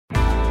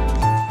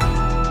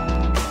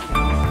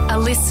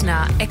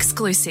listener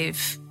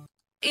exclusive.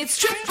 It's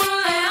Triple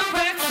M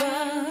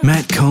Breakfast.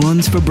 Matt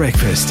Collins for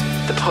breakfast,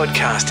 the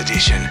podcast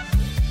edition.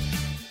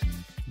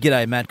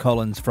 G'day, Matt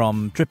Collins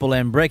from Triple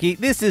M Brekkie.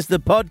 This is the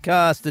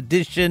podcast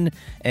edition,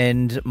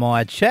 and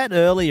my chat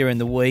earlier in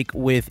the week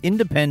with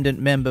independent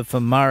member for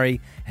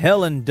Murray,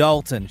 Helen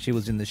Dalton. She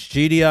was in the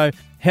studio.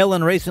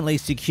 Helen recently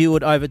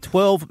secured over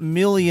 $12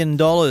 million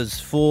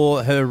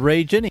for her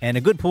region, and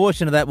a good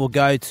portion of that will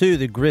go to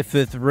the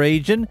Griffith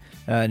region,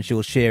 and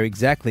she'll share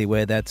exactly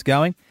where that's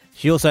going.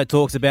 She also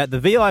talks about the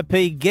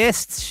VIP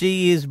guests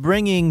she is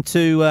bringing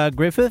to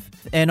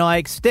Griffith, and I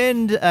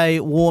extend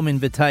a warm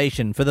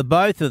invitation for the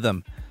both of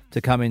them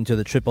to come into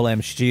the Triple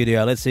M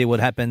studio. Let's see what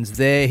happens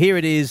there. Here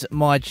it is,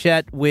 my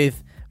chat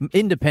with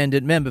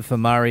independent member for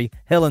Murray,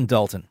 Helen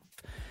Dalton.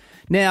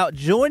 Now,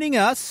 joining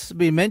us,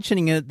 we're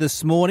mentioning it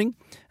this morning,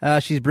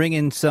 she's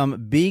bringing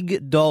some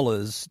big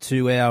dollars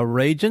to our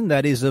region.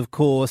 That is, of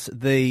course,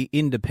 the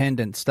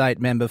independent state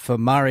member for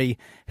Murray,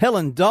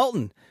 Helen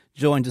Dalton,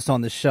 joined us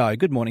on the show.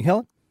 Good morning,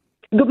 Helen.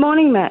 Good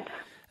morning, Matt.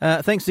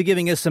 Thanks for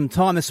giving us some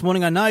time this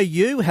morning. I know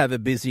you have a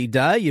busy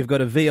day. You've got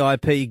a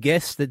VIP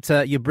guest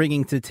that you're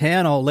bringing to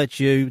town. I'll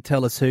let you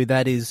tell us who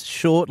that is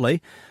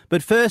shortly.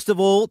 But first of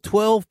all,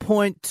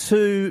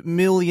 $12.2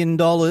 million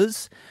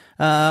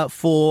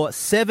for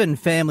 7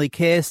 family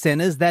care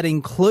centres. That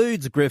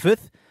includes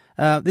Griffith.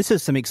 This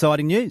is some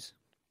exciting news.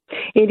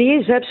 It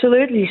is,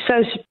 absolutely.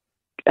 So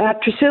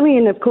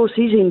Tresillian, of course,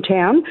 is in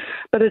town,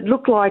 but it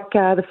looked like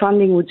the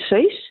funding would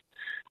cease.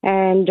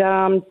 And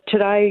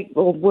today,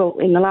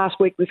 in the last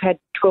week, we've had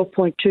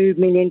 $12.2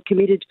 million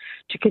committed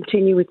to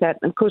continue with that.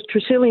 And of course,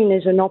 Tresillian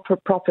is a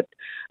not-for-profit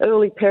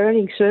early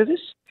parenting service,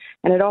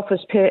 and it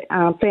offers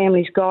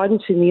families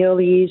guidance in the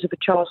early years of a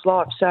child's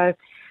life. So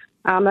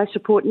they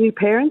support new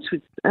parents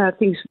with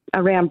things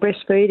around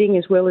breastfeeding,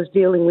 as well as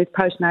dealing with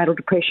postnatal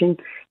depression,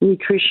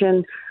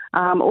 nutrition,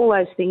 all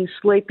those things,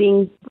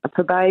 sleeping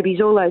for babies,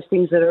 all those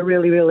things that are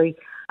really, really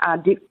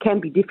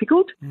can be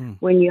difficult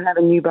when you have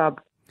a new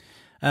bub.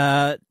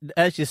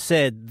 As you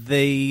said,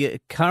 the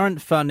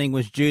current funding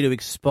was due to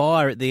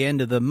expire at the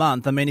end of the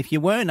month. I mean, if you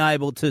weren't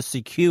able to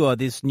secure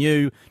this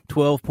new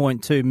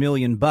 $12.2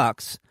 million,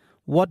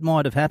 what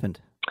might have happened?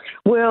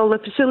 Well, the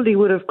facility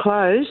would have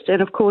closed, and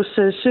of course,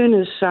 as soon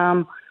as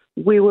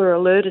we were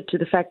alerted to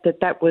the fact that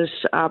that was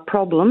a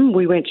problem,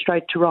 we went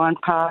straight to Ryan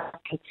Park,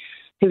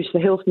 who's the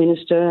health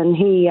minister, and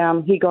he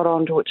got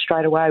onto it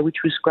straight away,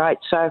 which was great.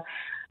 So,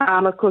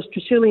 of course,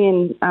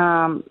 Tresillian,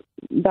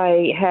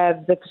 they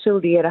have the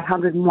facility at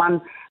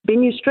 101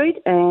 Binyah Street,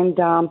 and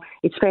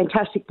it's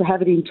fantastic to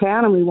have it in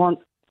town, and we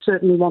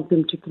certainly want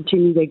them to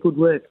continue their good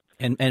work.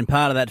 And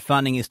part of that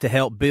funding is to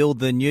help build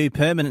the new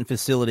permanent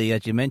facility,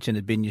 as you mentioned,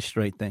 at Binyah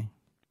Street there.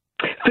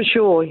 For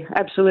sure,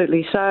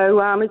 absolutely.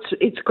 So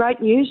it's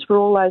great news for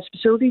all those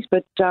facilities,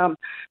 but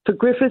for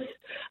Griffith,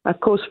 of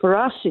course, for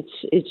us,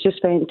 it's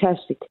just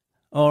fantastic.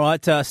 All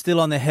right, still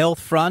on the health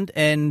front,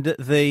 and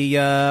the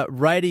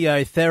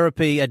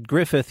radiotherapy at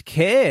Griffith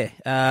Care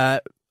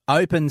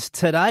opens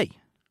today.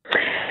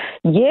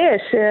 Yes,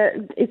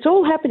 it's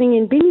all happening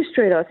in Binyah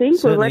Street, I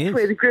think. Well, that's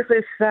where the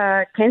Griffith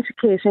Cancer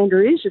Care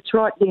Centre is. It's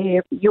right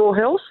near Your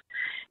Health.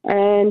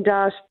 And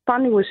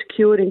funding was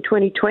secured in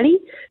 2020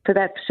 for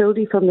that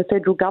facility from the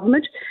federal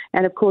government.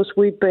 And, of course,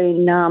 we've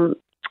been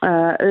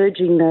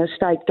urging the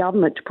state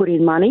government to put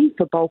in money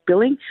for bulk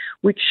billing,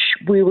 which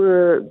we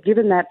were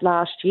given that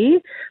last year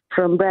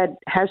from Brad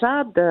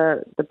Hazzard,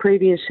 the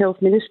previous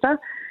health minister.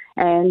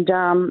 And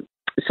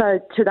so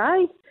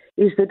today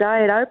is the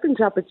day it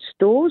opens up its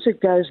doors. It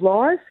goes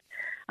live,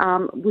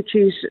 which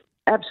is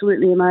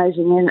absolutely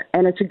amazing.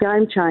 And it's a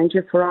game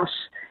changer for us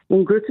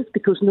in Griffith,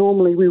 because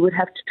normally we would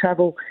have to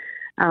travel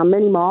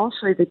many miles,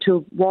 either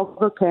to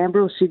Wagga,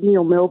 Canberra or Sydney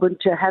or Melbourne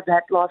to have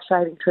that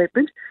life-saving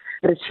treatment.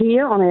 But it's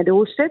here on our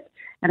doorstep.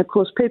 And, of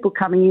course, people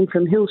coming in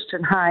from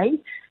Hillston Hay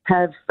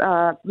have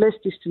less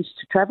distance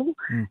to travel.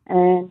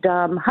 And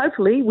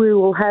hopefully we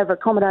will have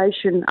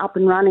accommodation up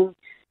and running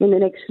in the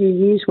next few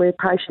years where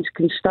patients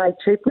can stay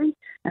cheaply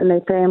and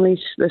their families,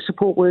 the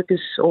support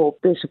workers or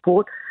their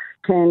support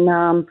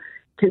can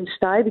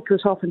stay,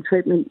 because often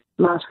treatment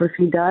lasts for a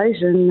few days,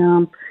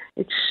 and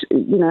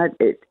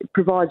it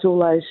provides all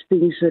those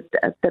things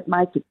that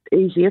make it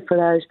easier for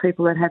those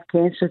people that have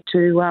cancer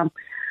to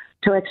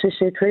access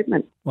their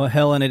treatment. Well,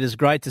 Helen, it is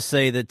great to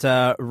see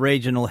that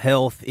regional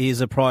health is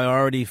a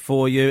priority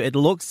for you. It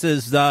looks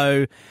as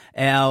though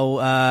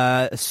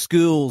our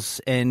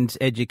schools and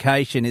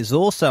education is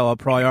also a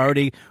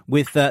priority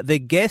with the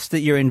guests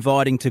that you're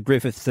inviting to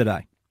Griffith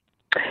today.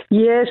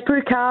 Yes,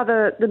 Prue Carr,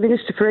 the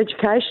Minister for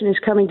Education, is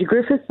coming to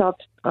Griffith.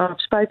 I've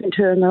spoken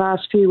to her in the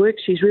last few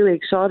weeks. She's really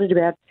excited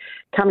about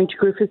coming to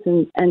Griffith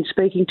and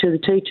speaking to the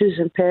teachers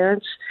and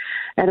parents.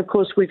 And, of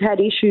course, we've had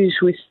issues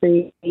with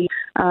the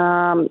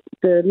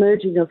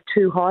merging of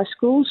 2 high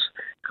schools,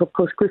 of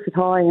course, Griffith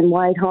High and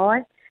Wade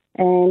High.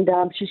 And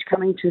she's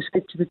coming to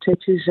speak to the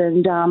teachers,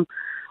 and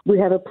we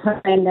have a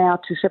plan now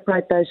to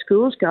separate those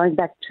schools, going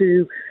back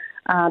to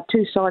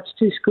 2 sites,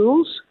 2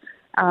 schools,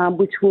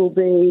 which will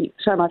be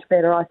so much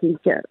better, I think.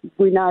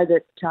 We know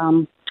that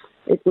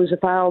it was a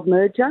failed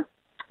merger,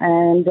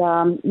 and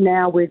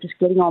now we're just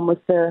getting on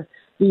with the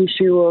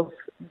issue of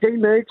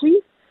demerging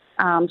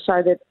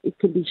so that it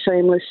can be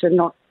seamless and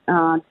not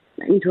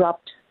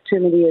interrupt too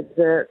many of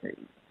the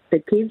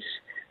kids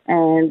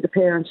and the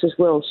parents as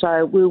well.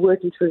 So we're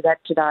working through that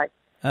today.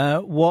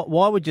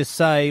 Why would you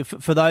say,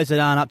 for those that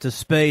aren't up to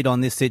speed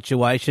on this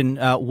situation,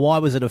 why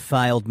was it a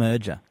failed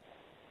merger?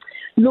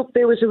 Look,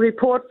 there was a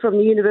report from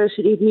the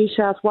University of New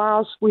South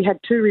Wales. We had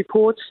 2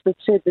 reports that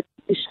said that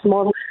this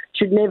model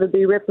should never be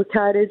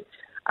replicated.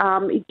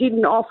 It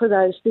didn't offer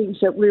those things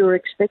that we were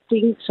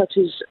expecting, such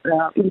as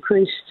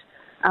increased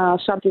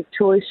subject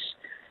choice.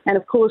 And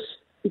of course,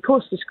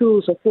 because the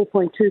schools are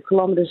 4.2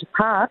 kilometres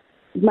apart,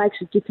 it makes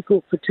it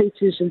difficult for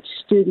teachers and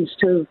students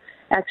to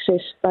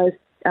access both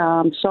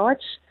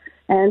sites.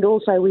 And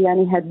also we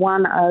only had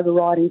one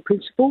overriding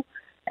principal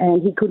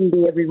and he couldn't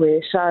be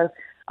everywhere. So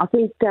I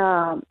think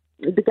the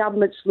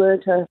government's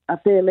learnt a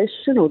fair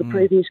lesson, or the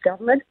previous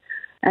government.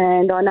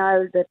 And I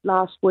know that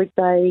last week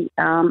they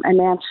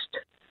announced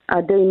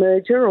a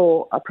demerger,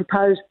 or a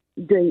proposed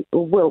it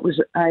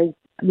was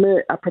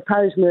a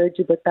proposed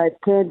merger, but they've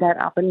turned that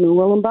up in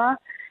Murwillumbah,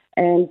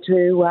 and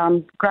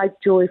to great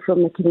joy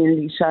from the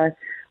community. So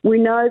we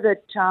know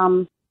that,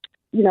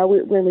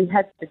 when we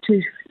had the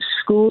 2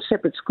 schools,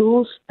 separate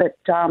schools, that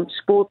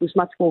sport was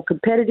much more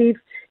competitive,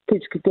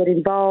 kids could get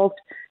involved,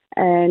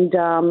 and,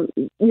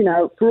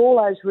 for all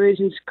those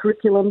reasons,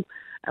 curriculum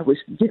was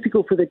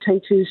difficult for the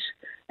teachers,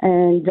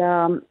 and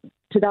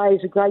today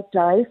is a great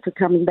day for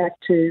coming back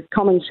to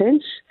common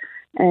sense,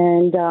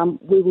 and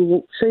we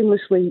will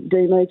seamlessly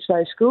demerge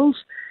those schools.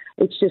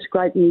 It's just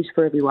great news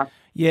for everyone.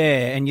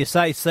 Yeah, and you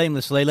say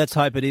seamlessly. Let's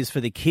hope it is for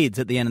the kids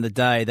at the end of the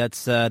day.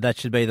 That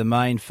should be the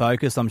main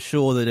focus. I'm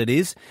sure that it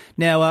is.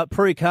 Now,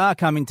 Prue Carr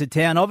coming to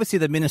town, obviously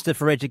the Minister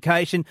for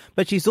Education,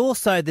 but she's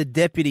also the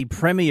Deputy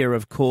Premier,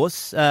 of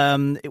course.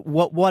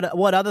 What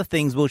other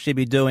things will she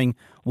be doing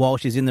while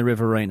she's in the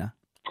Riverina?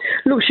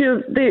 Look,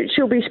 she'll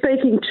be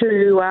speaking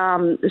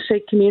to the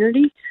Sikh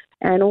community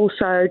and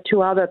also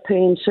to other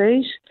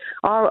PNCs.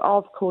 I,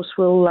 of course,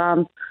 will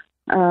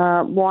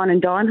wine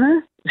and dine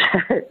her.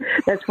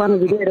 That's one of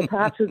the better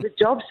parts of the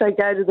job. So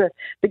go to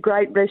the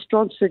great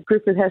restaurants that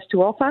Griffith has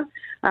to offer.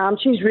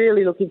 She's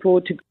really looking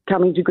forward to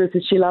coming to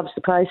Griffith. She loves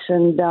the place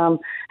and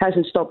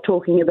hasn't stopped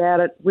talking about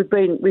it.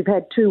 We've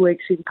had 2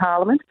 weeks in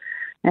Parliament,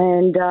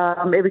 and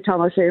every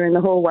time I see her in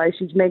the hallway,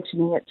 she's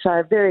mentioning it.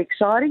 So very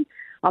exciting.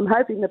 I'm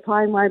hoping the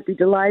plane won't be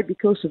delayed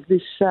because of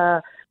this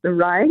the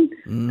rain.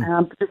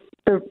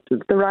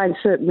 The rain's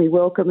certainly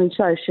welcome, and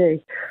so is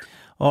she.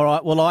 All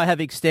right. Well, I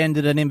have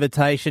extended an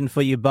invitation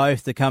for you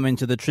both to come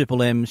into the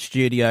Triple M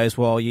studios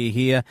while you're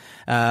here.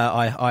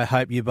 I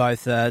hope you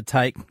both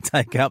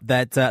take up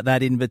that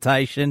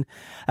invitation.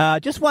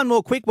 Just one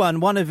more quick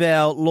one. One of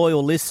our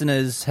loyal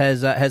listeners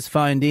has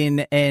phoned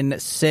in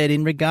and said,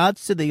 in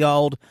regards to the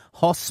old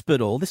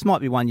hospital, this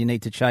might be one you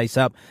need to chase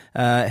up,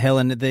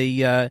 Helen.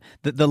 The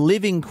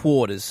living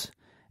quarters.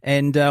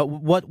 And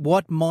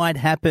what might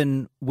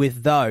happen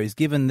with those,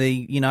 given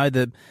the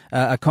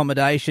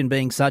accommodation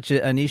being such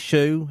an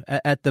issue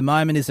at the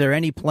moment? Is there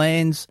any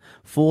plans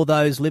for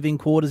those living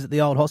quarters at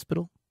the old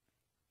hospital?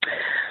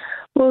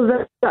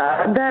 Well,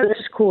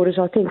 those quarters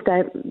I think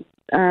they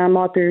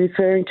might be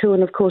referring to,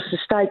 and of course the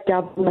state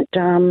government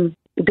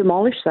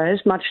demolished those,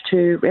 much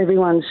to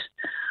everyone's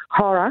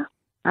horror.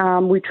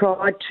 We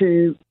tried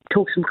to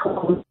talk some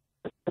common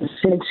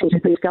sense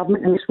into this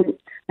government, and this went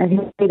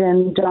ahead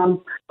and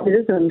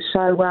did them.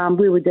 So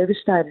we were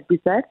devastated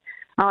with that.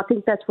 I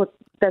think that's what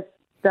those.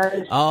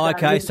 Oh,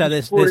 okay. So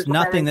there's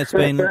nothing that's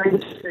been.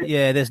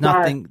 Yeah, there's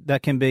nothing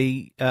that can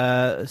be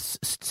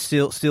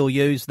still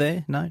used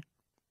there. No.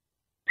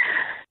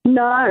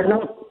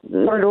 No,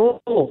 not at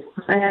all.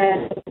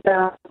 And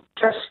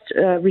just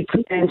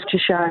returns to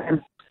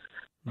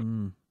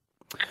shame.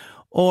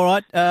 All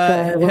right,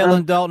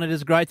 Helen Dalton, it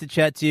is great to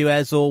chat to you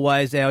as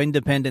always, our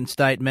independent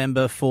state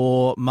member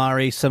for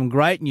Murray. Some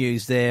great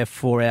news there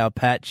for our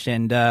patch,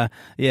 and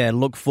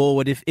look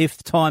forward, if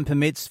time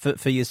permits,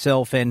 for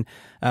yourself and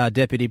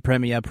Deputy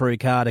Premier Prue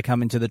Carr to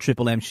come into the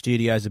Triple M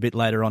studios a bit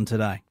later on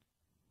today.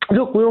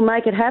 Look, we'll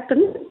make it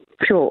happen,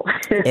 sure.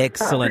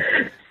 Excellent.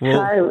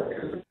 Well,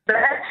 so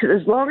that's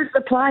as long as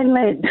the plane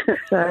lands.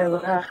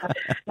 So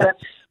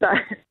that's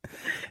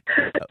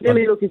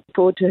really looking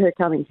forward to her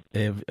coming.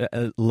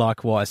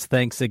 Likewise.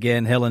 Thanks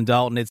again, Helen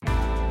Dalton.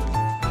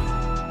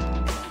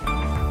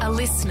 A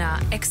listener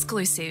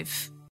exclusive.